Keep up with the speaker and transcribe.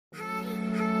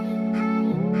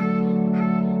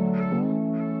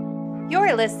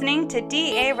You're listening to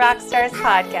DA Rockstars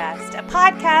Podcast, a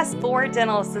podcast for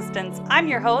dental assistants. I'm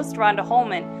your host, Rhonda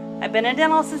Holman. I've been a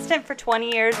dental assistant for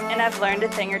 20 years, and I've learned a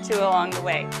thing or two along the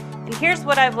way. And here's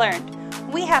what I've learned.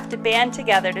 We have to band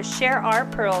together to share our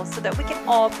pearls so that we can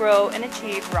all grow and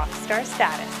achieve rockstar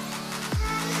status.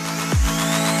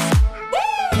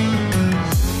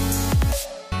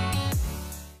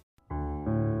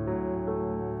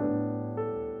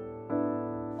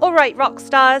 Alright rock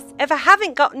stars, if I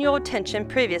haven't gotten your attention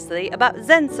previously about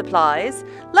Zen Supplies,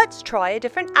 let's try a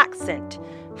different accent.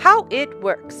 How it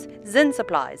works. Zen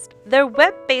Supplies. Their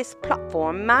web-based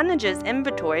platform manages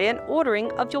inventory and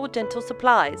ordering of your dental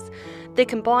supplies. They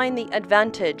combine the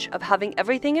advantage of having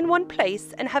everything in one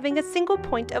place and having a single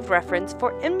point of reference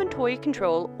for inventory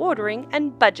control, ordering,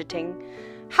 and budgeting.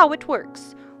 How it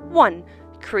works. 1.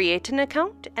 Create an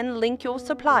account and link your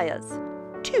suppliers.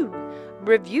 2.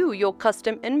 Review your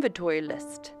custom inventory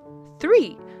list.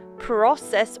 3.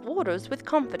 Process orders with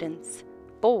confidence.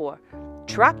 4.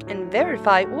 Track and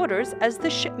verify orders as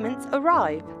the shipments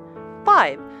arrive.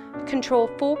 5. Control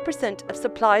 4% of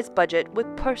supplies budget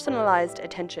with personalized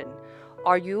attention.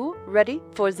 Are you ready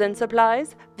for Zen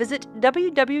Supplies? Visit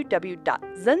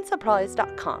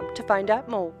www.zensupplies.com to find out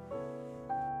more.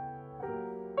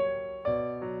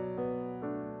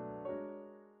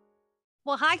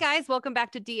 Well, hi guys, welcome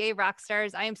back to DA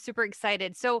Rockstars. I am super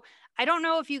excited. So I don't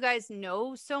know if you guys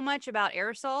know so much about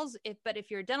aerosols, but if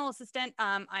you're a dental assistant,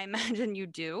 I imagine you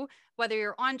do. Whether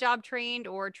you're on-job trained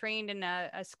or trained in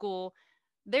a school,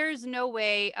 there's no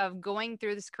way of going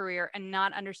through this career and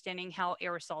not understanding how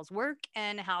aerosols work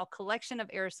and how collection of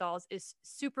aerosols is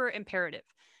super imperative.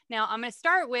 Now, I'm going to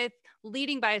start with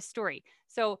leading by a story.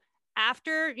 So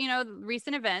after,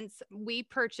 recent events, we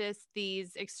purchased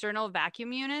these external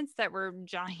vacuum units that were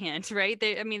giant, right?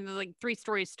 They're like 3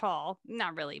 stories tall,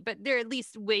 not really, but they're at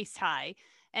least waist high.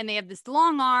 And they have this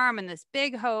long arm and this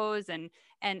big hose and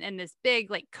this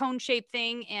big like cone shaped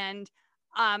thing. And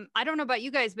I don't know about you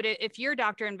guys, but if your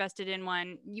doctor invested in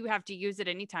one, you have to use it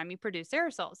anytime you produce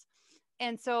aerosols.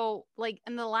 And so like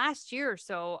in the last year or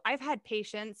so, I've had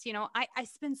patients, I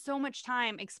spend so much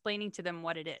time explaining to them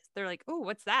what it is. They're like, oh,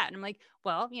 what's that? And I'm like,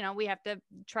 well, we have to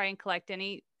try and collect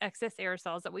any excess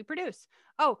aerosols that we produce.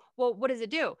 Oh, well, what does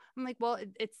it do? I'm like, well,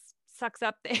 it sucks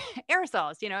up the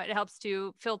aerosols, it helps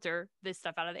to filter this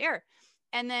stuff out of the air.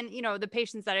 And then, the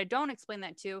patients that I don't explain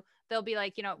that to, they'll be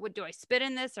like, what do I spit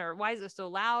in this? Or why is it so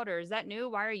loud? Or is that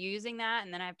new? Why are you using that?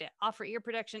 And then I have to offer ear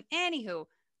protection. Anywho,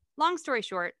 long story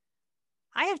short,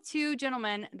 I have 2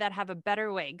 gentlemen that have a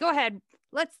better way. Go ahead.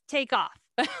 Let's take off.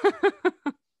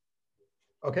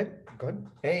 Okay, go ahead.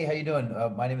 Hey, how you doing?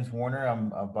 My name is Warner.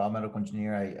 I'm a biomedical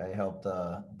engineer. I helped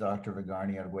Dr.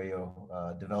 Vigani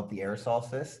Arguello develop the aerosol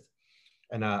cyst.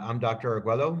 And I'm Dr.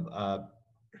 Arguello.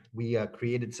 We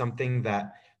created something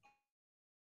that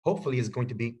hopefully is going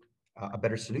to be a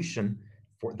better solution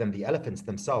than the elephants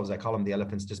themselves. I call them the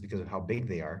elephants just because of how big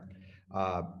they are.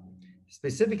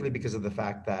 Specifically because of the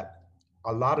fact that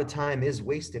a lot of time is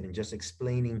wasted in just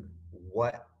explaining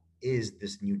what is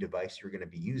this new device you're going to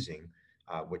be using,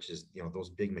 which is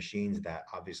those big machines that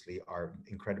obviously are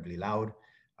incredibly loud.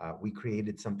 We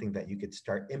created something that you could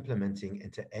start implementing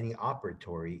into any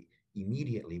operatory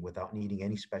immediately without needing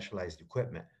any specialized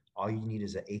equipment. All you need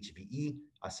is a HVE,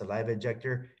 a saliva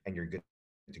ejector, and you're good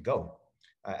to go.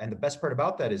 And the best part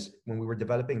about that is when we were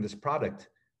developing this product,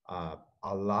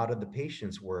 a lot of the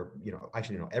patients were,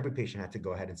 every patient had to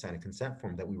go ahead and sign a consent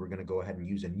form that we were going to go ahead and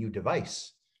use a new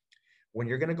device. When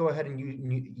you're going to go ahead and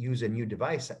use a new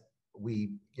device, we,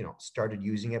 started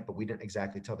using it, but we didn't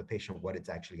exactly tell the patient what it's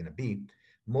actually going to be.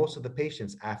 Most of the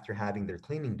patients, after having their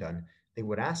cleaning done, they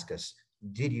would ask us,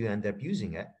 did you end up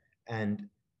using it? And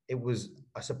it was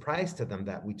a surprise to them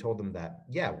that we told them that,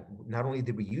 yeah, not only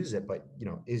did we use it, but,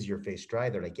 is your face dry?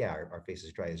 They're like, yeah, our face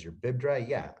is dry. Is your bib dry?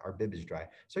 Yeah, our bib is dry.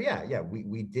 So yeah,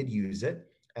 we did use it.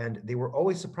 And they were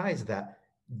always surprised that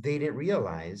they didn't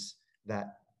realize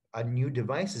that a new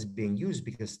device is being used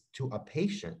because to a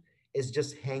patient is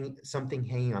just something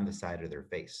hanging on the side of their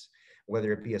face.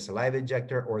 Whether it be a saliva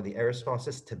ejector or the aerosol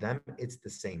cyst, to them, it's the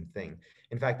same thing.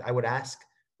 In fact, I would ask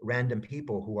random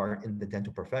people who are in the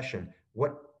dental profession,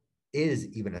 what is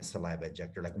even a saliva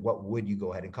ejector? Like, what would you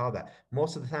go ahead and call that?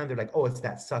 Most of the time, they're like, oh, it's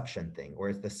that suction thing, or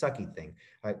it's the sucky thing.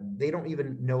 They don't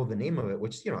even know the name of it,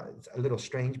 which, it's a little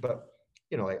strange, but,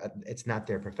 it's not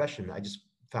their profession. I just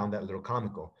found that a little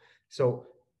comical. So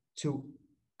to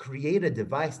create a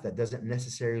device that doesn't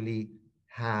necessarily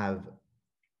have,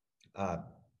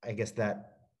 I guess,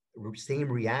 that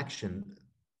same reaction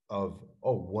of,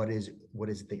 oh, what is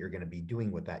it that you're going to be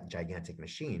doing with that gigantic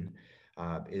machine,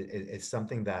 is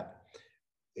something that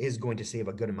is going to save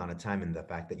a good amount of time in the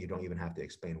fact that you don't even have to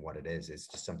explain what it is. It's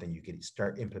just something you can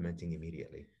start implementing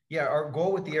immediately. Yeah, our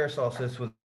goal with the aerosol cyst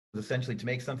was essentially to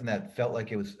make something that felt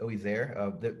like it was always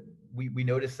there. That we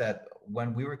noticed that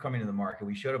when we were coming to the market,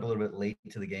 we showed up a little bit late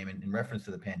to the game, in reference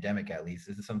to the pandemic, at least.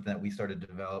 This is something that we started to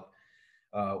develop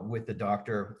with the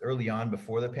doctor early on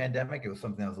before the pandemic. It was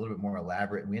something that was a little bit more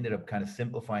elaborate, and we ended up kind of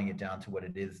simplifying it down to what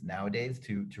it is nowadays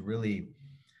to really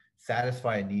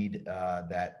satisfy a need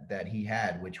that he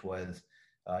had, which was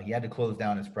he had to close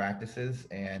down his practices,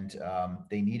 and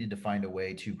they needed to find a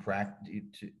way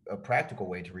a practical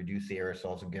way to reduce the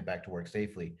aerosols and get back to work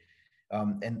safely.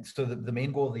 And so the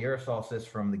main goal of the aerosol cyst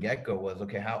from the get-go was,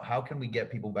 okay, how can we get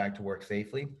people back to work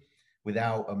safely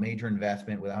without a major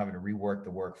investment, without having to rework the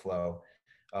workflow,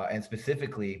 and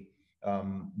specifically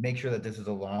make sure that this is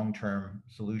a long-term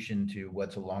solution to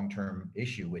what's a long-term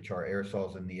issue, which are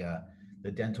aerosols in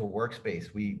the dental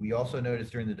workspace. We also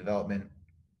noticed during the development,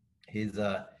 his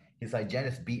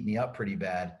hygienist beat me up pretty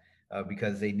bad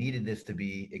because they needed this to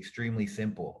be extremely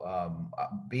simple.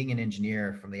 Being an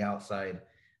engineer from the outside,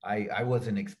 I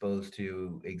wasn't exposed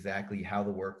to exactly how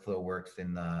the workflow works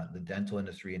in the dental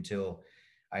industry until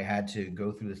I had to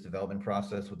go through this development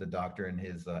process with the doctor and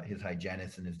his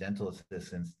hygienist and his dental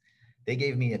assistants. They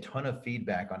gave me a ton of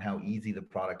feedback on how easy the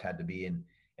product had to be,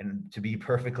 and to be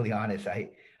perfectly honest,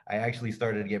 I actually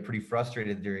started to get pretty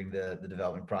frustrated during the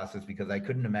development process because I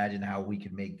couldn't imagine how we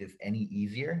could make this any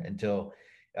easier until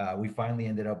we finally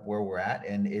ended up where we're at.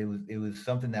 And it was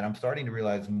something that I'm starting to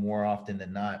realize more often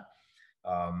than not,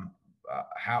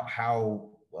 how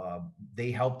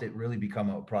they helped it really become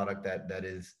a product that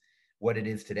is what it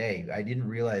is today. I didn't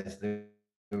realize there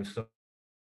was so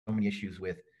many issues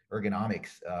with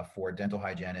ergonomics for dental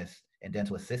hygienists and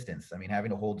dental assistants. I mean,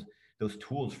 having to hold those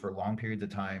tools for long periods of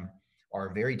time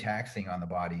are very taxing on the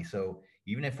body. So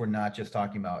even if we're not just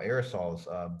talking about aerosols,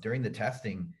 during the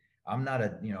testing, I'm not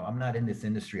in this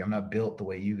industry. I'm not built the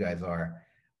way you guys are.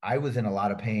 I was in a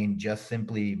lot of pain just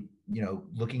simply,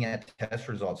 looking at test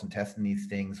results and testing these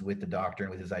things with the doctor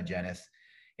and with his hygienist.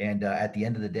 And at the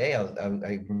end of the day,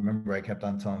 I remember I kept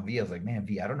on telling V, I was like, man,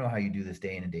 V, I don't know how you do this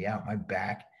day in and day out. My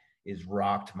back is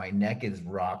rocked. My neck is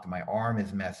rocked. My arm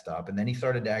is messed up. And then he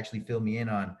started to actually fill me in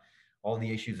on all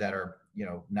the issues that are,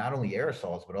 not only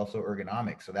aerosols, but also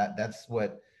ergonomics. So that's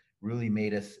what really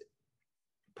made us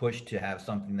push to have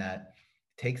something that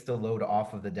takes the load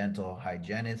off of the dental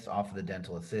hygienist, off of the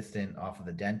dental assistant, off of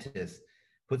the dentist,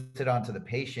 puts it onto the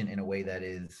patient in a way that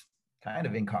is kind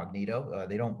of incognito.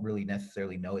 They don't really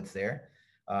necessarily know it's there.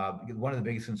 One of the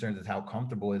biggest concerns is how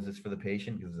comfortable is this for the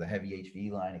patient, because it's a heavy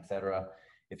HV line, et cetera.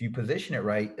 If you position it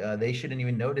right, they shouldn't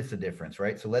even notice the difference,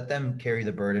 right? So let them carry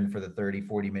the burden for the 30,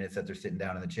 40 minutes that they're sitting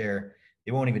down in the chair.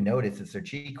 They won't even notice it's their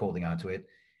cheek holding onto it.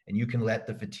 And you can let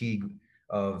the fatigue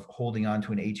of holding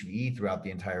onto an HVE throughout the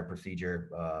entire procedure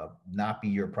not be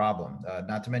your problem.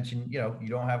 Not to mention, you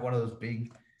don't have one of those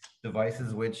big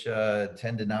devices which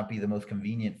tend to not be the most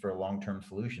convenient for a long-term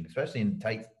solution, especially in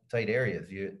tight areas.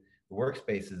 The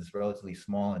workspace is relatively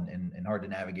small and hard to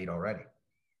navigate already.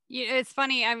 Yeah, it's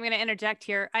funny. I'm going to interject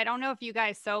here. I don't know if you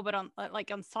guys saw, but on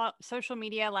social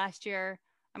media last year,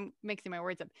 I'm mixing my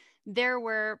words up. There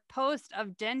were posts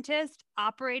of dentists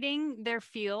operating their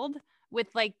field with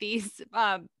like these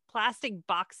plastic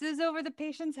boxes over the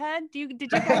patient's head. Did you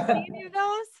guys see any of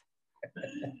those?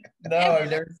 No, I've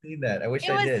never seen that. I wish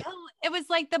I did. It was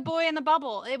like the boy in the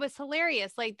bubble. It was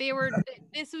hilarious. Like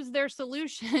this was their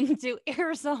solution to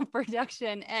aerosol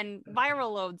production and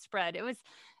viral load spread. It was,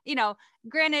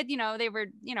 granted, they were,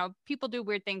 people do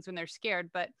weird things when they're scared,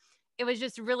 but it was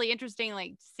just really interesting,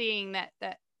 like seeing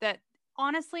that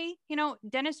honestly,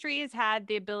 dentistry has had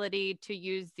the ability to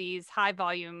use these high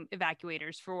volume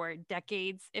evacuators for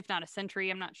decades, if not a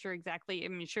century. I'm not sure exactly.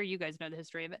 I'm sure you guys know the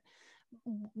history of it.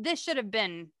 This should have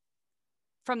been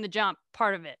from the jump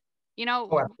part of it.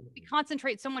 We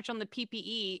concentrate so much on the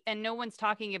PPE and no one's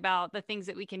talking about the things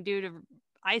that we can do to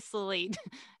isolate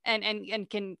and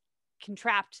can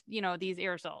contract, these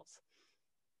aerosols.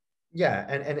 Yeah,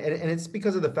 and it's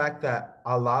because of the fact that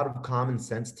a lot of common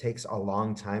sense takes a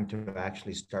long time to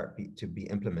actually to be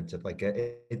implemented. Like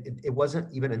it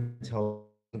wasn't even until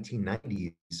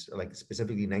 1990s, like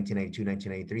specifically 1992,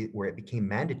 1993, where it became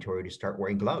mandatory to start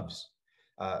wearing gloves,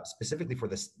 specifically for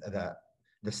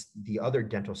the other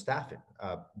dental staff.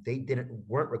 They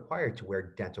weren't required to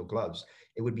wear dental gloves.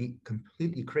 It would be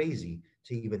completely crazy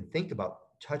to even think about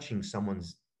touching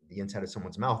the inside of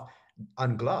someone's mouth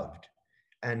ungloved.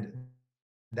 And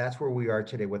that's where we are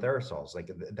today with aerosols. Like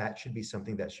that should be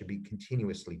something that should be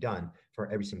continuously done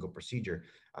for every single procedure,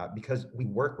 because we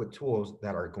work with tools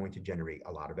that are going to generate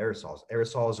a lot of aerosols.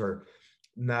 Aerosols are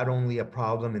not only a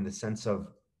problem in the sense of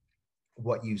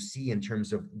what you see in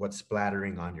terms of what's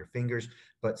splattering on your fingers,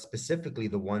 but specifically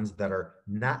the ones that are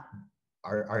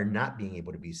not being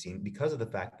able to be seen because of the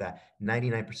fact that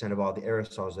 99% of all the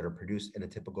aerosols that are produced in a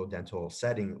typical dental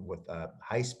setting with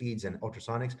high speeds and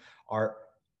ultrasonics are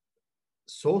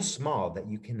so small that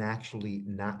you can actually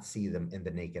not see them in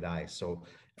the naked eye. So,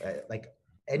 like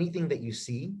anything that you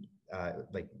see,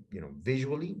 like,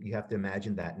 visually, you have to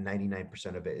imagine that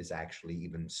 99% of it is actually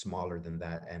even smaller than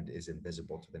that and is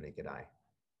invisible to the naked eye.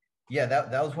 Yeah,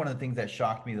 that was one of the things that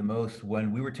shocked me the most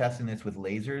when we were testing this with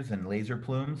lasers and laser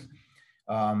plumes.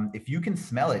 If you can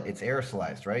smell it, it's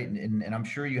aerosolized, right? And I'm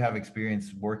sure you have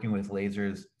experience working with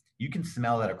lasers. You can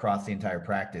smell that across the entire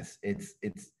practice.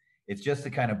 It's just to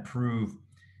kind of prove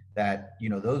that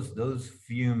those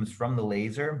fumes from the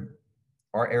laser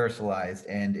are aerosolized.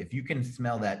 And if you can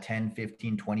smell that 10,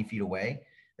 15, 20 feet away,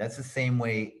 that's the same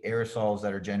way aerosols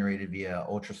that are generated via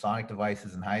ultrasonic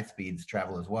devices and high speeds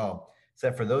travel as well.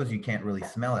 Except for those, you can't really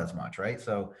smell as much, right?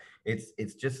 So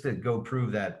it's just to go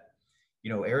prove that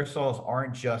aerosols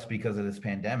aren't just because of this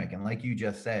pandemic. And like you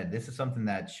just said, this is something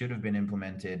that should have been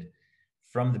implemented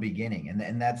from the beginning.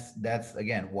 And that's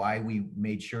again why we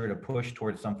made sure to push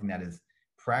towards something that is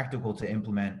practical to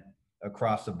implement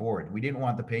across the board. We didn't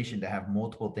want the patient to have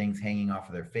multiple things hanging off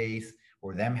of their face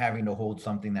or them having to hold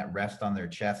something that rests on their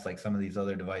chest like some of these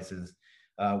other devices.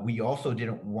 We also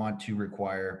didn't want to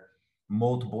require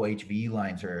multiple HVE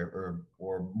lines or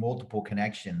multiple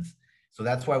connections. So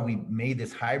that's why we made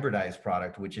this hybridized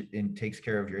product, which it takes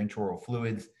care of your intraoral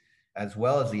fluids as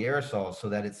well as the aerosols, so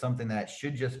that it's something that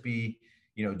should just be,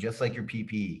 just like your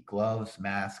PPE, gloves,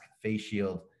 mask, face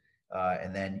shield,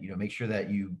 and then make sure that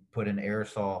you put an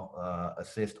aerosol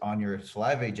assist on your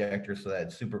saliva ejector so that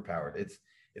it's super powered.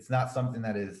 It's not something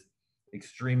that is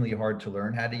extremely hard to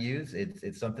learn how to use.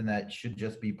 It's something that should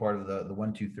just be part of the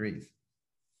 1, 2, 3s.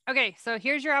 Okay, so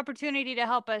here's your opportunity to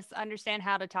help us understand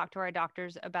how to talk to our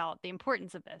doctors about the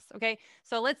importance of this. Okay,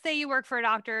 so let's say you work for a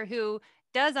doctor who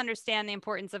does understand the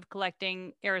importance of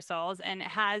collecting aerosols and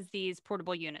has these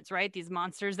portable units, right? These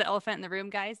monsters, the elephant in the room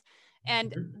guys.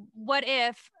 And what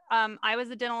if I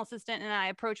was a dental assistant and I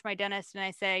approach my dentist and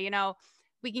I say,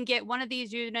 we can get one of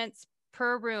these units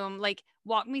per room. Like,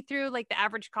 walk me through like the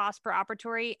average cost per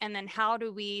operatory, and then how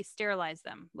do we sterilize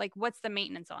them? Like, what's the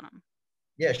maintenance on them?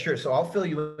 Yeah, sure. So I'll fill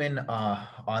you in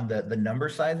on the number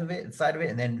side of it,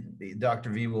 and then Dr.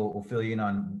 V will fill you in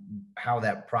on how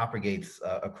that propagates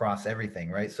across everything,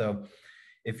 right? So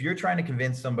if you're trying to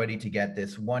convince somebody to get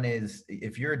this, one is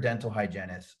if you're a dental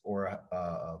hygienist or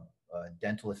a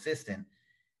dental assistant,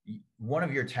 one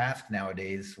of your tasks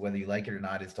nowadays, whether you like it or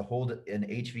not, is to hold an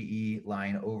HVE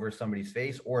line over somebody's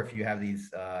face, or if you have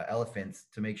these elephants,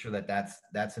 to make sure that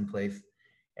that's in place.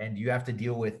 And you have to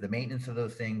deal with the maintenance of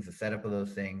those things, the setup of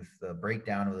those things, the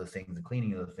breakdown of those things, the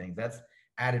cleaning of those things. That's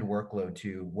added workload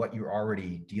to what you're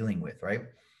already dealing with, right?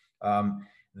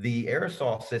 The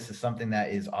aerosol assist is something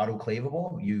that is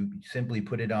autoclavable. You simply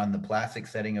put it on the plastic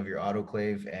setting of your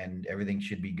autoclave and everything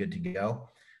should be good to go.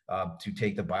 To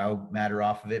take the biomatter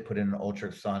off of it, put in an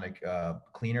ultrasonic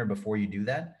cleaner before you do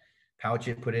that. Pouch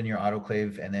it, put it in your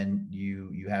autoclave, and then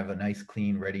you have a nice,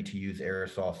 clean, ready to use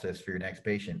aerosol assist for your next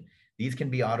patient. These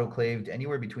can be autoclaved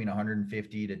anywhere between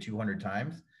 150 to 200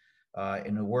 times.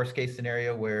 In the worst case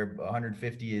scenario where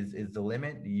 150 is the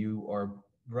limit, you are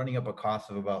running up a cost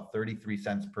of about 33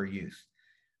 cents per use.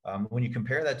 When you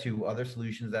compare that to other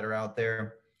solutions that are out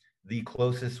there, the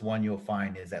closest one you'll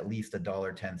find is at least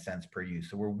 $1.10 per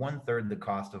use. So we're 1/3 the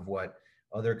cost of what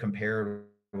other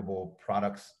comparable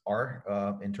products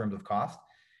are in terms of cost.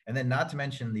 And then not to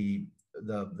mention the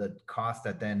cost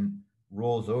that then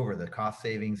rolls over, the cost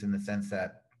savings, in the sense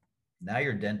that now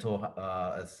your dental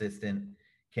assistant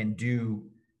can do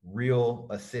real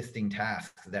assisting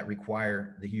tasks that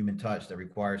require the human touch, that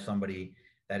require somebody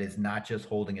that is not just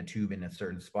holding a tube in a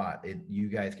certain spot. You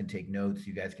guys can take notes,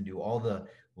 you guys can do all the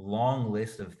long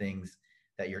list of things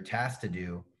that you're tasked to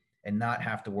do and not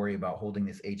have to worry about holding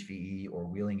this HVE or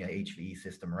wheeling a HVE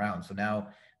system around. So now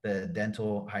the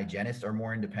dental hygienists are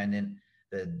more independent,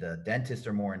 the dentists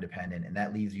are more independent, and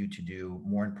that leaves you to do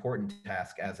more important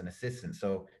tasks as an assistant.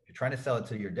 So if you're trying to sell it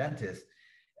to your dentist,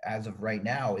 as of right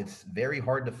now, it's very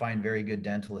hard to find very good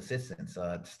dental assistants.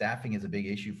 Staffing is a big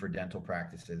issue for dental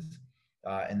practices,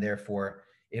 and therefore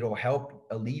it'll help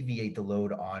alleviate the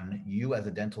load on you as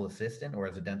a dental assistant or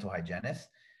as a dental hygienist,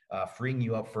 freeing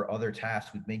you up for other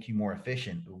tasks would make you more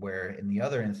efficient, where in the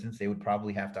other instance, they would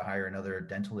probably have to hire another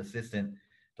dental assistant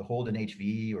to hold an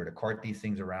HVE or to cart these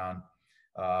things around,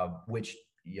 which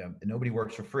nobody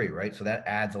works for free, right? So that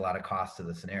adds a lot of cost to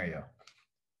the scenario.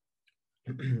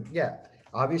 Yeah.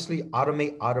 Obviously,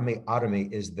 automate, automate,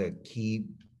 automate is the key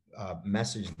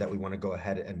message that we want to go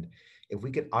ahead, and if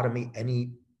we could automate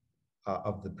any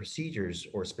of the procedures,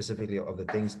 or specifically of the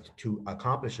things to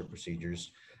accomplish the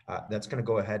procedures, that's going to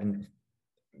go ahead and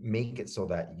make it so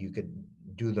that you could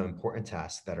do the important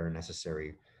tasks that are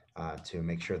necessary to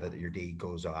make sure that your day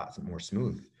goes a lot more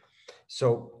smooth.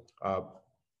 So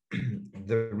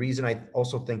the reason I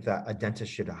also think that a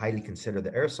dentist should highly consider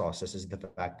the aerosol assist is the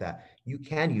fact that you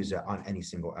can use it on any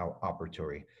single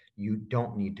operatory. You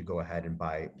don't need to go ahead and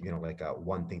buy, like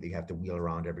one thing that you have to wheel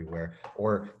around everywhere,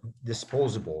 or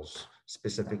disposables.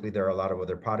 Specifically, there are a lot of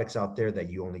other products out there that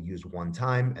you only use one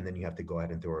time and then you have to go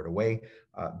ahead and throw it away.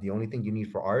 The only thing you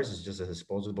need for ours is just a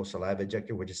disposable saliva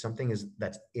ejector, which is something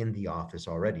that's in the office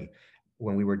already.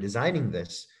 When we were designing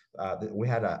this, we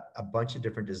had a bunch of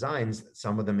different designs.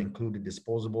 Some of them included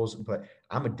disposables, but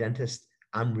I'm a dentist.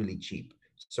 I'm really cheap.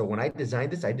 So when I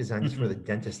designed this for the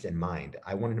dentist in mind.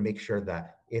 I wanted to make sure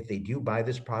that if they do buy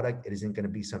this product, it isn't going to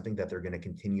be something that they're going to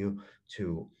continue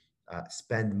to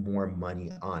spend more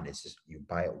money on. It's just, you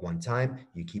buy it one time,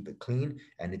 you keep it clean,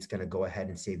 and it's going to go ahead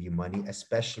and save you money,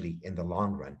 especially in the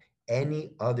long run.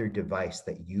 Any other device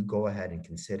that you go ahead and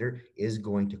consider is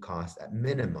going to cost at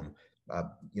minimum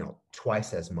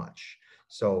twice as much.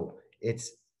 So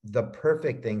it's the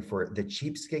perfect thing for the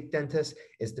cheapskate dentist.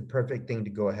 Is the perfect thing to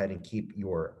go ahead and keep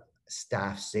your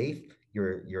staff safe,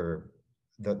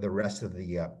 the rest of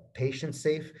the patients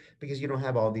safe, because you don't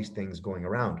have all these things going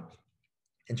around.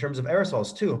 In terms of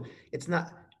aerosols too, it's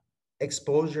not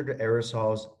exposure to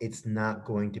aerosols. It's not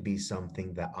going to be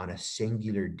something that on a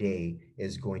singular day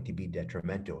is going to be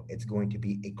detrimental. It's going to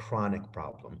be a chronic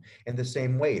problem. In the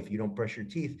same way, if you don't brush your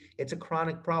teeth, it's a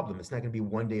chronic problem. It's not going to be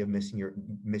one day of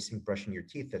missing brushing your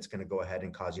teeth that's going to go ahead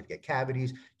and cause you to get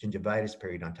cavities, gingivitis,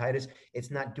 periodontitis.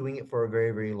 It's not doing it for a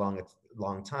very, very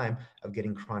long time of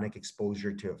getting chronic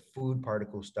exposure to food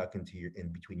particles stuck in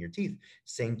between your teeth.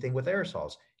 Same thing with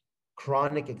aerosols.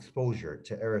 Chronic exposure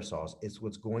to aerosols is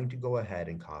what's going to go ahead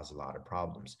and cause a lot of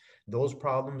problems. Those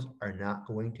problems are not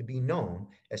going to be known,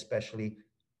 especially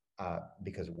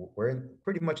because we're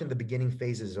pretty much in the beginning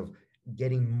phases of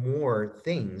getting more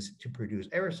things to produce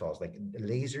aerosols. Like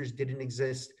lasers didn't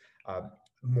exist,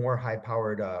 more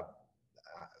high-powered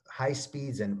high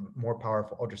speeds and more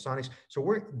powerful ultrasonics. So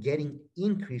we're getting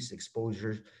increased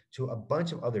exposures to a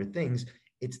bunch of other things.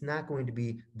 It's not going to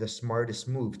be the smartest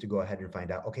move to go ahead and find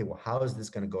out, okay, well, how is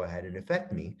this going to go ahead and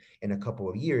affect me in a couple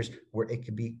of years, where it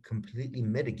could be completely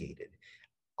mitigated.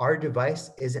 Our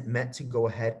device isn't meant to go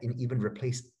ahead and even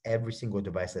replace every single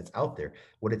device that's out there.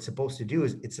 What it's supposed to do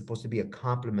is it's supposed to be a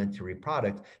complementary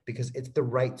product, because it's the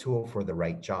right tool for the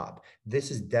right job.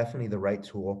 This is definitely the right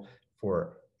tool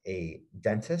for a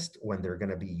dentist when they're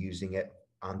going to be using it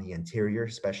on the anterior,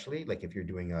 especially like if you're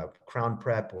doing a crown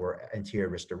prep or anterior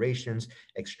restorations,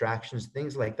 extractions,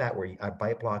 things like that, where a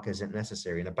bite block isn't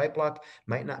necessary. And a bite block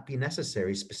might not be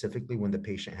necessary specifically when the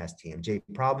patient has TMJ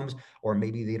problems, or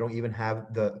maybe they don't even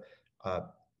have the uh,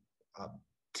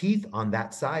 teeth on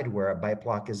that side where a bite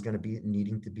block is going to be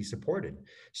needing to be supported.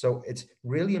 So it's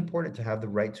really important to have the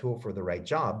right tool for the right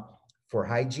job. For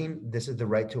hygiene, this is the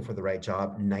right tool for the right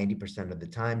job 90% of the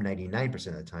time, 99%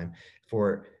 of the time.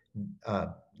 For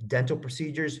dental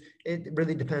procedures, it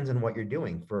really depends on what you're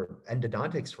doing. For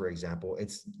endodontics, for example,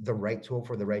 it's the right tool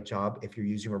for the right job if you're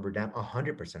using rubber dam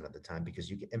 100% of the time, because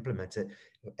you can implement it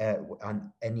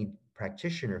on any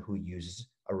practitioner who uses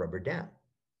a rubber dam.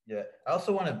 Yeah, I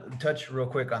also want to touch real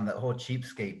quick on the whole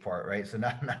cheapskate part, right? So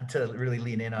not to really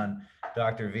lean in on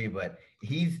Dr. V, but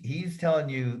he's telling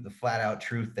you the flat out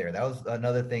truth there. That was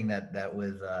another thing that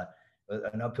was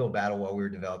an uphill battle while we were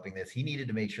developing this. He needed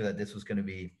to make sure that this was going to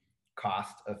be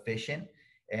cost efficient.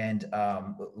 And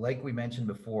like we mentioned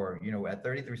before, at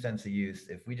 33 cents a use,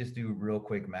 if we just do real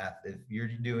quick math, if you're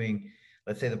doing,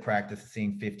 let's say the practice is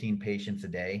seeing 15 patients a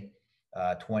day,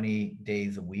 20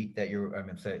 days a week that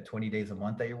sorry, 20 days a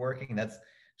month that you're working, that's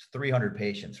 300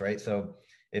 patients, right? So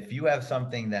if you have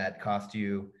something that costs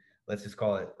you, let's just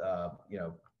call it,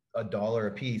 $1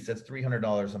 a piece, that's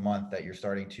 $300 a month that you're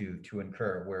starting to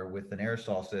incur, where with an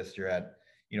aerosol cyst, you're at,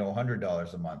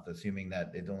 $100 a month, assuming that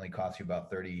it only costs you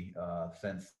about 30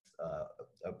 cents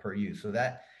per use. So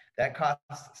that cost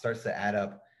starts to add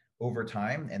up over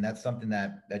time. And that's something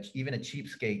that even a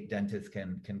cheapskate dentist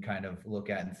can kind of look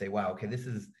at and say, wow, okay, this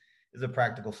is a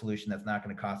practical solution that's not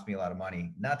going to cost me a lot of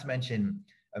money. Not to mention,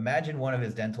 imagine one of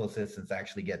his dental assistants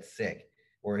actually gets sick,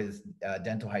 or his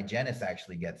dental hygienist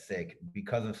actually gets sick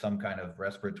because of some kind of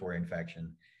respiratory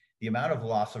infection. The amount of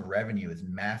loss of revenue is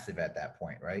massive at that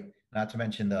point, right? Not to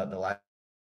mention the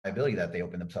liability that they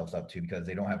open themselves up to because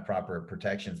they don't have proper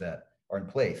protections that are in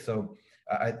place. So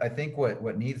I think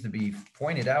what needs to be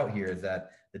pointed out here is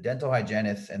that the dental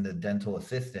hygienist and the dental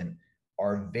assistant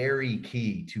are very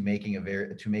key to making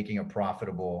a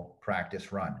profitable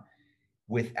practice run.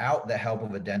 Without the help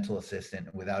of a dental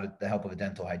assistant, without the help of a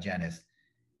dental hygienist,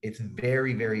 it's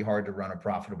very, very hard to run a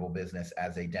profitable business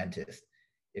as a dentist.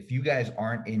 If you guys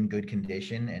aren't in good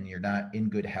condition and you're not in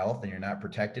good health and you're not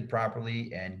protected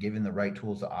properly and given the right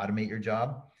tools to automate your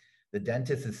job, the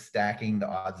dentist is stacking the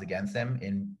odds against them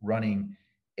in running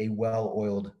a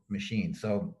well-oiled machine.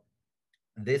 So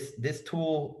this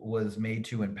tool was made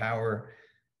to empower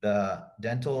the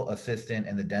dental assistant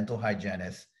and the dental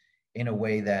hygienist in a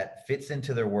way that fits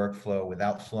into their workflow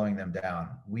without slowing them down.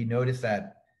 We notice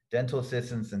that dental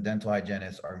assistants and dental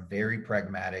hygienists are very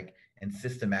pragmatic and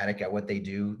systematic at what they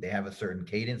do. They have a certain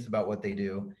cadence about what they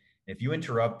do. If you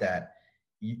interrupt that,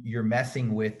 you're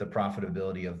messing with the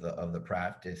profitability of the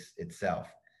practice itself.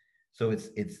 So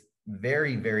it's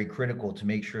very, very critical to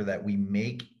make sure that we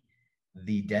make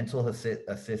the dental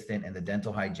assistant and the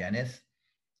dental hygienist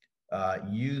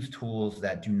use tools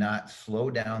that do not slow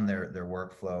down their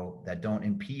workflow, that don't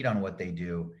impede on what they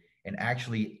do, and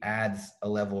actually adds a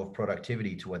level of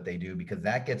productivity to what they do, because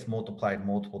that gets multiplied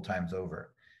multiple times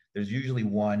over. There's usually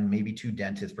one, maybe two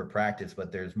dentists per practice, but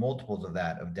there's multiples of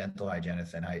that of dental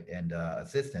hygienists and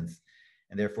assistants.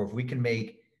 And therefore, if we can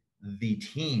make the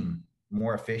team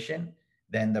more efficient,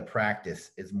 then the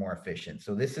practice is more efficient.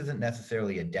 So this isn't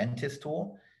necessarily a dentist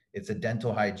tool. It's a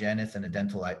dental hygienist and a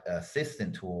dental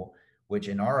assistant tool, which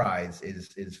in our eyes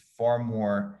is far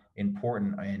more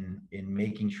important in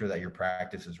making sure that your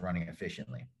practice is running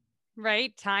efficiently.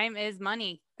 Right. Time is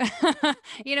money.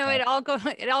 It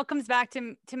all comes back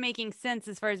to making sense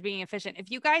as far as being efficient.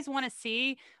 If you guys want to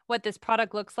see what this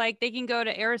product looks like, they can go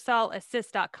to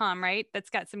aerosolassist.com, right? That's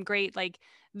got some great like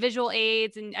visual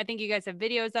aids. And I think you guys have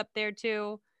videos up there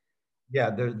too. Yeah,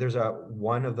 there's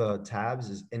one of the tabs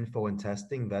is info and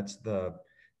testing. That's the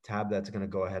tab that's going to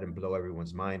go ahead and blow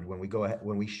everyone's mind. When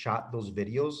we shot those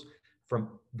videos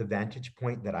from the vantage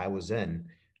point that I was in,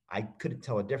 I couldn't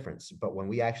tell a difference. But when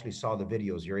we actually saw the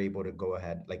videos, you're able to go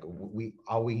ahead. Like we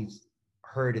always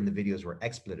heard in the videos were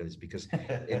expletives, because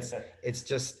it's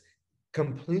just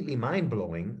completely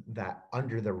mind-blowing that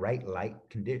under the right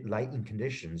lighting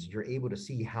conditions, you're able to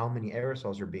see how many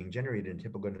aerosols are being generated in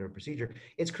typical dental procedure.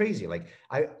 It's crazy. Like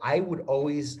I would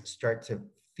always start to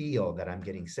feel that I'm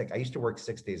getting sick. I used to work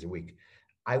 6 days a week.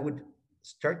 I would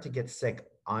start to get sick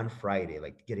on Friday,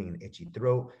 like getting an itchy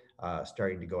throat,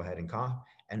 starting to go ahead and cough.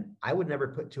 And I would never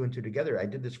put two and two together. I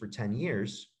did this for 10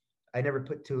 years. I never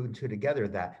put two and two together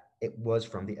that it was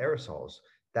from the aerosols.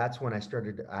 That's when I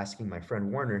started asking my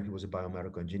friend Warner, who was a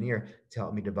biomedical engineer, to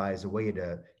help me devise a way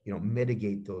to,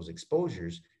 mitigate those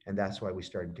exposures. And that's why we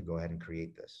started to go ahead and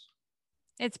create this.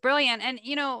 It's brilliant. And,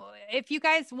 if you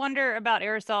guys wonder about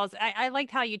aerosols, I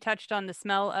liked how you touched on the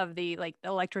smell of the like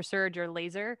electrosurge or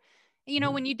laser.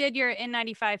 When you did your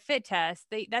N95 fit test,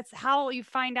 that's how you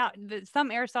find out that some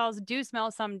aerosols do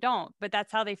smell, some don't, but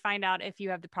that's how they find out if you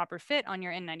have the proper fit on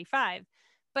your N95.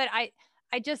 But I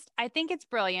think it's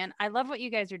brilliant. I love what you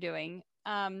guys are doing.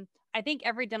 I think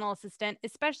every dental assistant,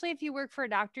 especially if you work for a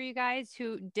doctor, you guys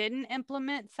who didn't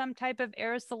implement some type of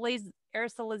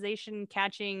aerosolization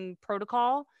catching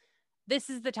protocol, this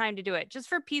is the time to do it, just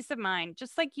for peace of mind.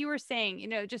 Just like you were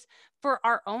saying, just for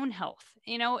our own health.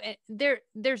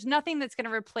 There's nothing that's going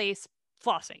to replace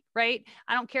flossing, right?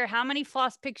 I don't care how many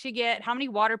floss picks you get, how many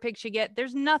water picks you get.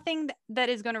 There's nothing that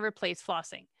is going to replace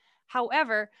flossing.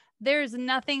 However, there's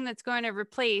nothing that's going to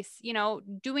replace,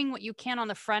 doing what you can on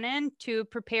the front end to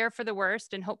prepare for the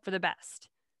worst and hope for the best.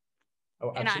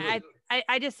 Oh, absolutely.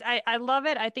 And I love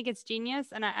it. I think it's genius.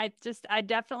 And I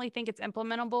definitely think it's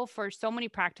implementable for so many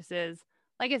practices.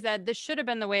 Like I said, this should have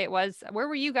been the way it was. Where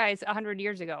were you guys 100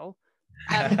 years ago?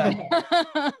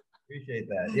 Appreciate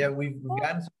that. Yeah, we've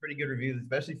gotten some pretty good reviews,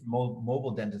 especially from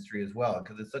mobile dentistry as well,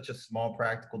 because it's such a small,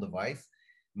 practical device.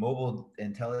 Mobile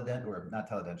and not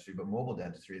teledentistry, but mobile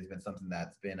dentistry has been something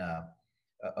that's been a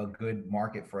good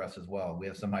market for us as well. We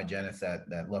have some hygienists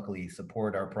that luckily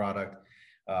support our product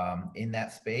in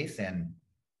that space, and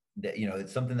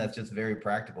it's something that's just very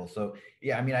practical. So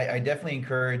yeah, I mean, I definitely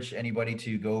encourage anybody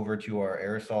to go over to our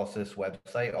Aerosol Assist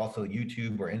website, also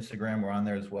YouTube or Instagram. We're on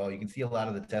there as well. You can see a lot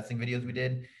of the testing videos we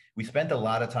did. We spent a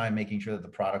lot of time making sure that the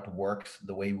product works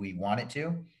the way we want it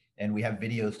to. And we have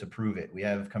videos to prove it. We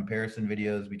have comparison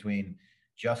videos between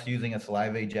just using a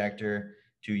saliva ejector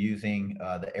to using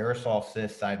the Aerosol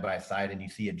Assist side by side. And you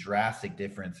see a drastic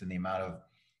difference in the amount of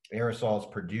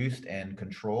aerosols produced and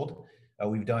controlled.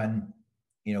 We've done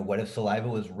you know, what if saliva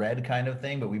was red kind of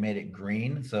thing, but we made it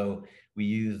green. So we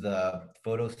used a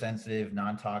photosensitive,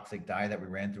 non-toxic dye that we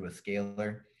ran through a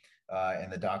scaler.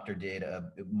 And the doctor did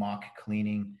a mock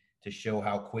cleaning to show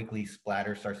how quickly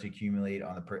splatter starts to accumulate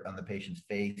on the patient's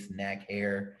face, neck,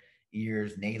 hair,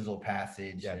 ears, nasal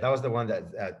passage. Yeah, that was the one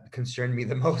that concerned me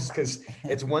the most, because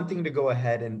it's one thing to go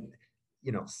ahead and,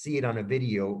 you know, see it on a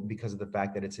video because of the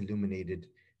fact that it's illuminated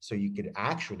so you could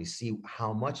actually see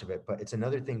how much of it, but it's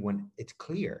another thing when it's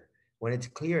clear. When it's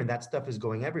clear and that stuff is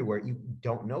going everywhere, you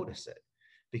don't notice it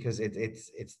because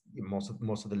it's most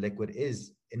of the liquid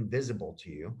is invisible to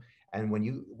you. And when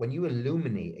you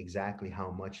illuminate exactly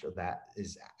how much of that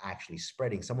is actually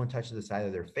spreading, someone touches the side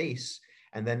of their face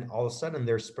and then all of a sudden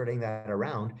they're spreading that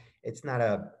around. It's not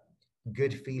a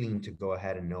good feeling to go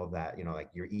ahead and know that, you know, like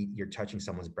you're touching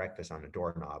someone's breakfast on a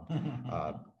doorknob.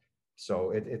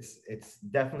 So it's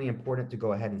definitely important to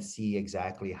go ahead and see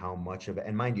exactly how much of it.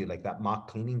 And mind you, like that mock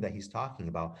cleaning that he's talking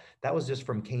about, that was just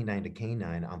from canine to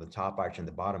canine on the top arch and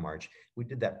the bottom arch. We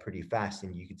did that pretty fast,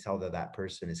 and you could tell that that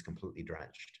person is completely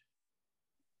drenched.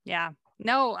 Yeah.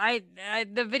 No,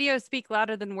 the videos speak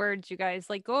louder than words, you guys.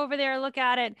 Like, go over there, look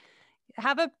at it,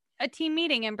 have a team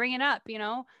meeting and bring it up, you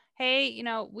know. Hey, you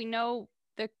know, we know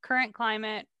the current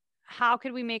climate. How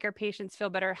could we make our patients feel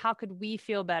better? How could we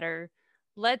feel better?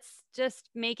 Let's just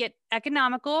make it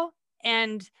economical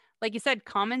and, like you said,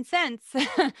 common sense.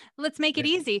 Let's make it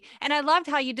easy. And I loved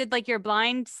how you did like your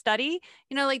blind study,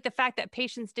 you know, like the fact that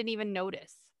patients didn't even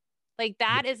notice. Like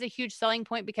that is a huge selling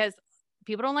point because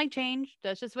people don't like change.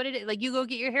 That's just what it is. Like you go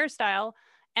get your hairstyle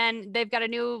and they've got a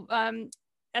new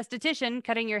esthetician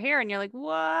cutting your hair and you're like,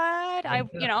 what?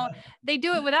 You know, they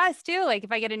do it with us too. Like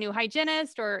if I get a new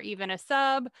hygienist or even a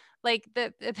sub, like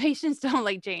the patients don't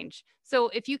like change. So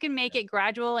if you can make it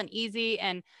gradual and easy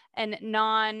and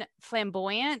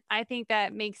non-flamboyant, I think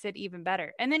that makes it even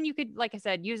better. And then you could, like I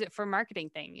said, use it for marketing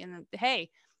thing. And hey,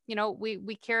 you know,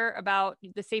 we care about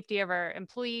the safety of our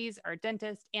employees, our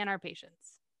dentists, and our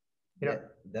patients. Yeah,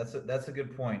 that's a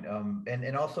good point.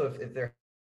 And also if they're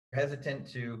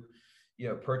hesitant to, you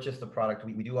know, purchase the product,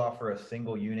 we do offer a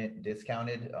single unit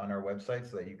discounted on our website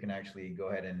so that you can actually go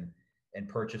ahead and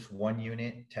purchase one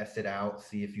unit, test it out,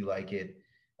 see if you like it.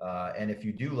 And if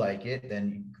you do like it,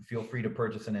 then feel free to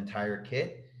purchase an entire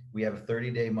kit. We have a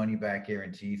 30-day money back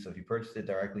guarantee. So if you purchase it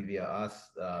directly via us,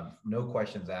 no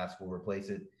questions asked, we'll replace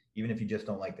it. Even if you just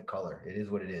don't like the color, it is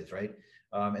what it is, right?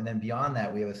 And then beyond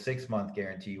that, we have a 6-month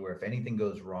guarantee where if anything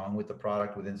goes wrong with the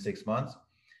product within 6 months,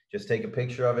 just take a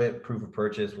picture of it, proof of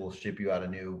purchase, we'll ship you out a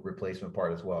new replacement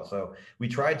part as well. So we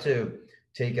try to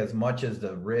take as much as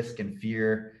the risk and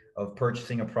fear of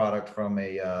purchasing a product from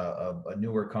a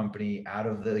newer company out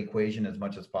of the equation as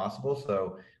much as possible.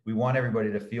 So we want everybody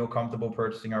to feel comfortable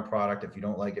purchasing our product. If you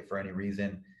don't like it for any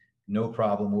reason, no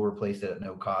problem, we'll replace it at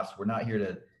no cost. We're not here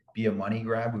to be a money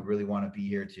grab. We really want to be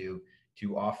here to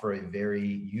offer a very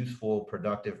useful,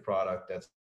 productive product that's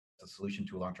a solution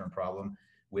to a long-term problem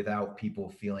without people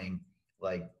feeling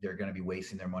like they're going to be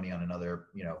wasting their money on another,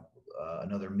 you know,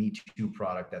 another Me Too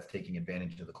product that's taking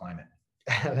advantage of the climate.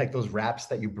 Like those wraps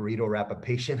that you burrito wrap a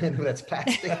patient in that's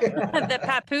plastic. The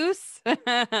papoose.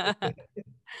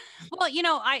 Well, you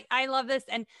know, I love this.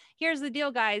 And here's the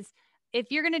deal, guys.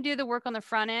 If you're going to do the work on the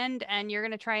front end and you're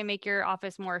going to try and make your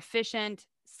office more efficient,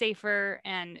 safer,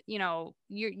 and, you know,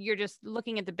 you're just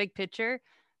looking at the big picture,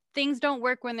 things don't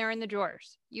work when they're in the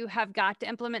drawers. You have got to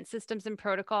implement systems and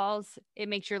protocols. It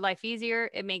makes your life easier.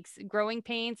 It makes growing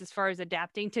pains as far as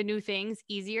adapting to new things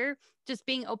easier. Just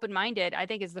being open-minded, I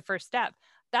think, is the first step.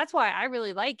 That's why I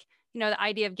really like, you know, the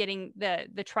idea of getting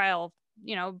the trial,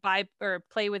 you know, buy or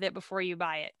play with it before you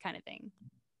buy it kind of thing.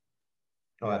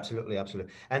 Oh, absolutely,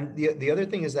 absolutely. And the other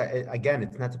thing is that, again,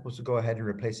 it's not supposed to go ahead and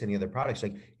replace any other products.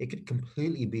 Like it could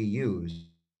completely be used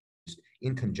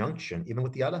in conjunction, even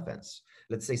with the elephants.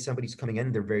 Let's say somebody's coming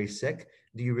in, they're very sick.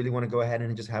 Do you really want to go ahead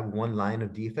and just have one line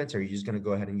of defense? Or are you just going to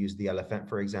go ahead and use the elephant,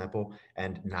 for example,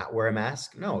 and not wear a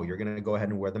mask? No, you're going to go ahead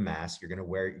and wear the mask. You're going to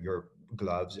wear your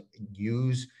gloves,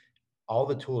 use all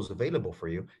the tools available for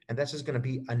you. And that's just going to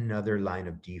be another line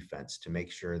of defense to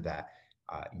make sure that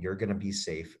you're going to be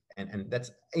safe. And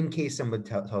that's in case someone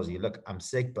tells you, look, I'm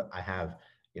sick, but I have,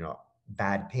 you know,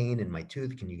 bad pain in my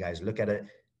tooth. Can you guys look at it?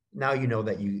 Now you know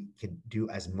that you can do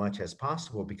as much as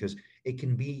possible because it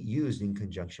can be used in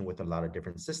conjunction with a lot of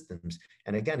different systems.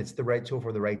 And again, it's the right tool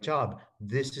for the right job.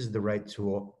 This is the right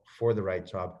tool for the right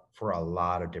job for a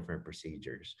lot of different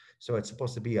procedures. So it's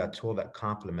supposed to be a tool that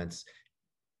complements,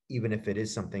 even if it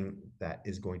is something that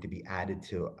is going to be added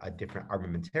to a different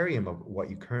armamentarium of what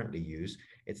you currently use.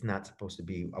 It's not supposed to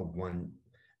be a one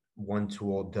one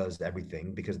tool does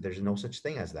everything, because there's no such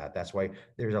thing as that. That's why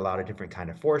there's a lot of different kind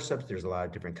of forceps. There's a lot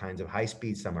of different kinds of high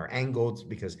speed. Some are angled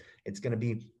because it's going to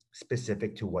be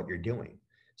specific to what you're doing.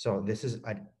 So this is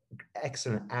an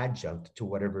excellent adjunct to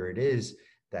whatever it is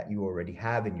that you already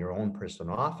have in your own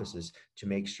personal offices, to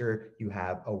make sure you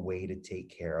have a way to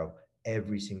take care of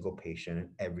every single patient in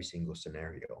every single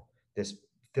scenario. This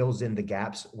fills in the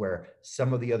gaps where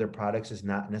some of the other products is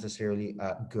not necessarily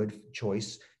a good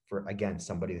choice for, again,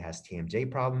 somebody that has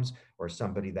TMJ problems, or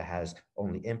somebody that has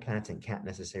only implants and can't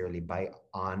necessarily bite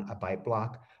on a bite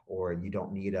block, or you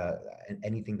don't need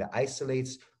anything that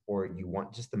isolates, or you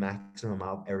want just the maximum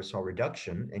amount of aerosol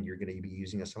reduction and you're going to be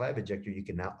using a saliva ejector, you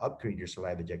can now upgrade your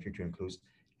saliva ejector to include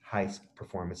high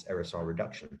performance aerosol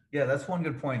reduction. Yeah, that's one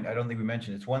good point. I don't think we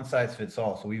mentioned it's one size fits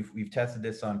all. So we've tested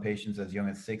this on patients as young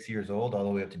as 6 years old, all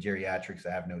the way up to geriatrics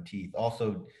that have no teeth.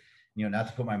 Also, not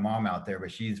to put my mom out there, but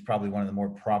she's probably one of the more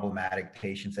problematic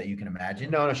patients that you can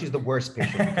imagine. No, she's the worst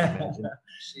patient you can imagine.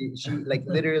 She like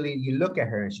literally, you look at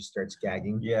her and she starts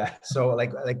gagging. Yeah. So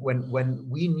like when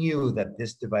we knew that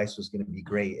this device was going to be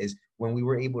great is when we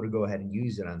were able to go ahead and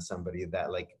use it on somebody that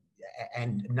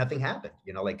and nothing happened,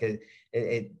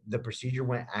 the procedure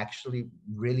went actually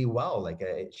really well.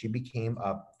 She became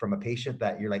from a patient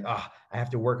that you're like, I have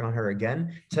to work on her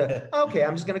again, to, okay,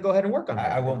 I'm just going to go ahead and work on her.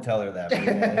 I won't tell her that, but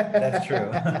yeah, that's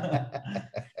true.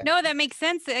 No, that makes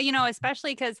sense,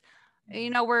 especially because,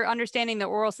 we're understanding the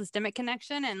oral systemic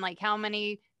connection and like how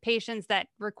many patients that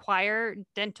require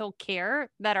dental care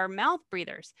that are mouth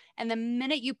breathers. And the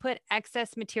minute you put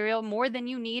excess material, more than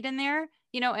you need in there,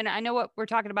 and I know what we're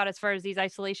talking about as far as these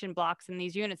isolation blocks and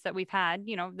these units that we've had,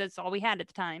 that's all we had at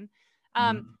the time.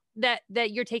 That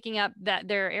you're taking up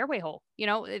their airway hole,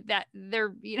 that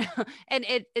they're, and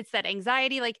it's that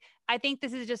anxiety. Like, I think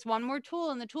this is just one more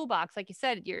tool in the toolbox. Like you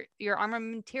said, your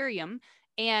armamentarium,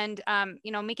 and,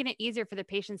 making it easier for the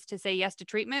patients to say yes to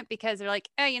treatment, because they're like,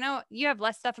 hey, you have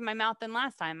less stuff in my mouth than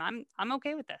last time. I'm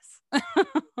okay with this.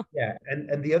 Yeah.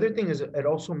 And the other thing is, it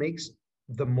also makes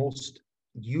the most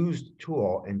used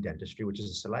tool in dentistry, which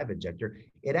is a saliva ejector,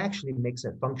 it actually makes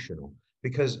it functional.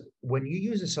 Because when you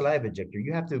use a saliva ejector,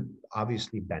 you have to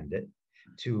obviously bend it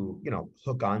to,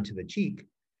 hook onto the cheek.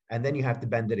 And then you have to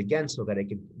bend it again so that it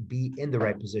can be in the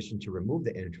right position to remove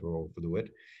the intraoral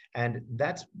fluid. And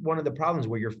that's one of the problems,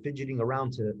 where you're fidgeting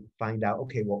around to find out,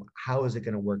 okay, well, how is it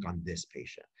going to work on this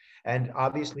patient? And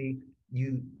obviously,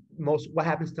 what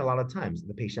happens to a lot of times,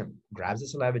 the patient grabs the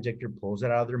saliva ejector, pulls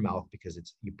it out of their mouth because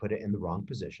you put it in the wrong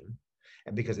position,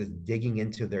 and because it's digging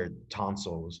into their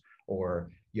tonsils, or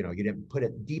you didn't put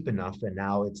it deep enough and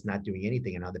now it's not doing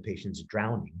anything and now the patient's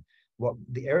drowning. What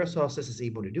the aerosol assist is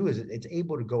able to do is it's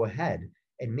able to go ahead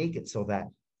and make it so that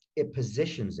it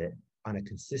positions it on a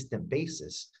consistent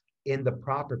basis in the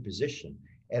proper position.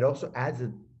 It also adds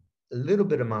a little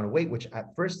bit amount of weight, which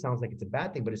at first sounds like it's a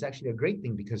bad thing, but it's actually a great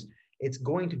thing, because it's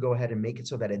going to go ahead and make it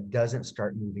so that it doesn't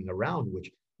start moving around,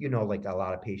 which, like a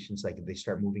lot of patients, like if they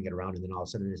start moving it around and then all of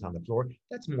a sudden it's on the floor,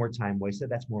 that's more time wasted.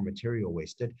 That's more material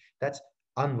wasted. That's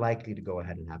unlikely to go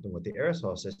ahead and happen with the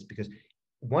aerosol assist, because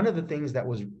one of the things that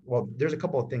was, well, there's a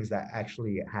couple of things that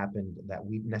actually happened that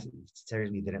we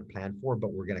necessarily didn't plan for,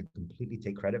 but we're going to completely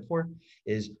take credit for.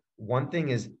 Is one thing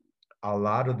is, a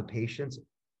lot of the patients,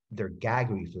 their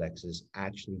gag reflexes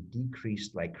actually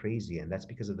decreased like crazy. And that's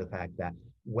because of the fact that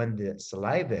when the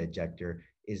saliva ejector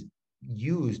is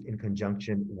used in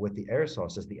conjunction with the aerosol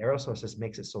assist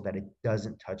makes it so that it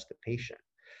doesn't touch the patient.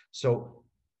 So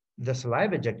the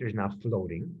saliva ejector is now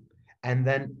floating, and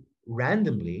then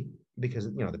randomly, because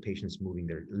the patient's moving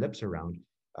their lips around,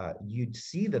 you'd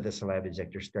see that the saliva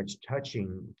ejector starts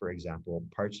touching, for example,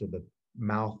 parts of the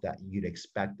mouth that you'd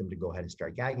expect them to go ahead and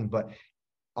start gagging. But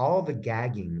all the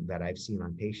gagging that I've seen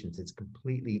on patients, it's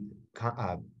completely,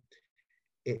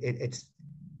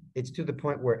 it's to the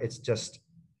point where it's just,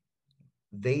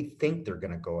 they think they're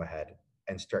going to go ahead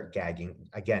and start gagging,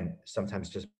 again, sometimes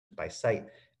just by sight,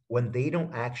 when they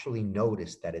don't actually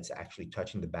notice that it's actually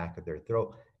touching the back of their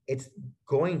throat. It's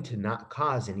going to not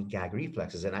cause any gag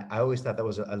reflexes. And I always thought that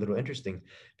was a little interesting,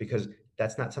 because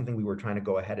that's not something we were trying to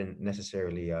go ahead and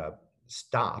necessarily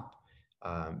stop,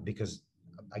 because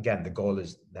again, the goal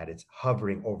is that it's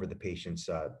hovering over the patient's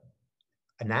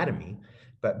anatomy.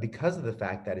 But because of the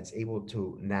fact that it's able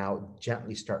to now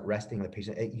gently start resting on the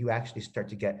patient, you actually start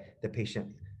to get the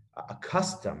patient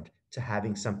accustomed to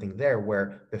having something there,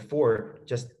 where before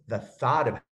just the thought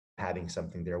of having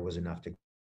something there was enough to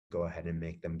go ahead and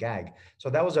make them gag. So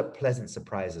that was a pleasant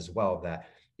surprise as well, that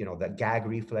that gag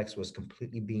reflex was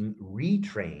completely being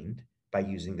retrained by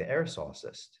using the aerosol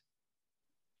assist.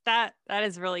 That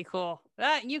is really cool.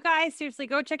 You guys, seriously,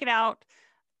 go check it out.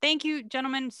 Thank you,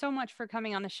 gentlemen, so much for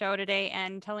coming on the show today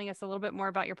and telling us a little bit more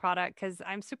about your product, because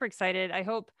I'm super excited. I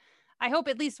hope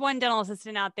at least one dental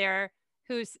assistant out there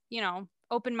who's,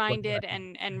 open-minded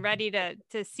and ready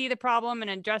to see the problem and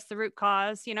address the root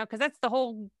cause, because that's the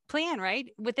whole plan, right?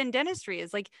 Within dentistry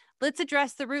is like, let's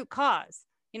address the root cause.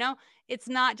 It's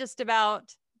not just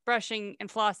about brushing and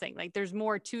flossing. Like, there's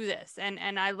more to this.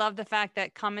 And I love the fact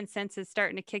that common sense is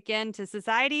starting to kick into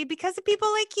society because of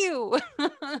people like you.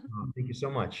 Thank you so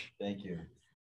much. Thank you.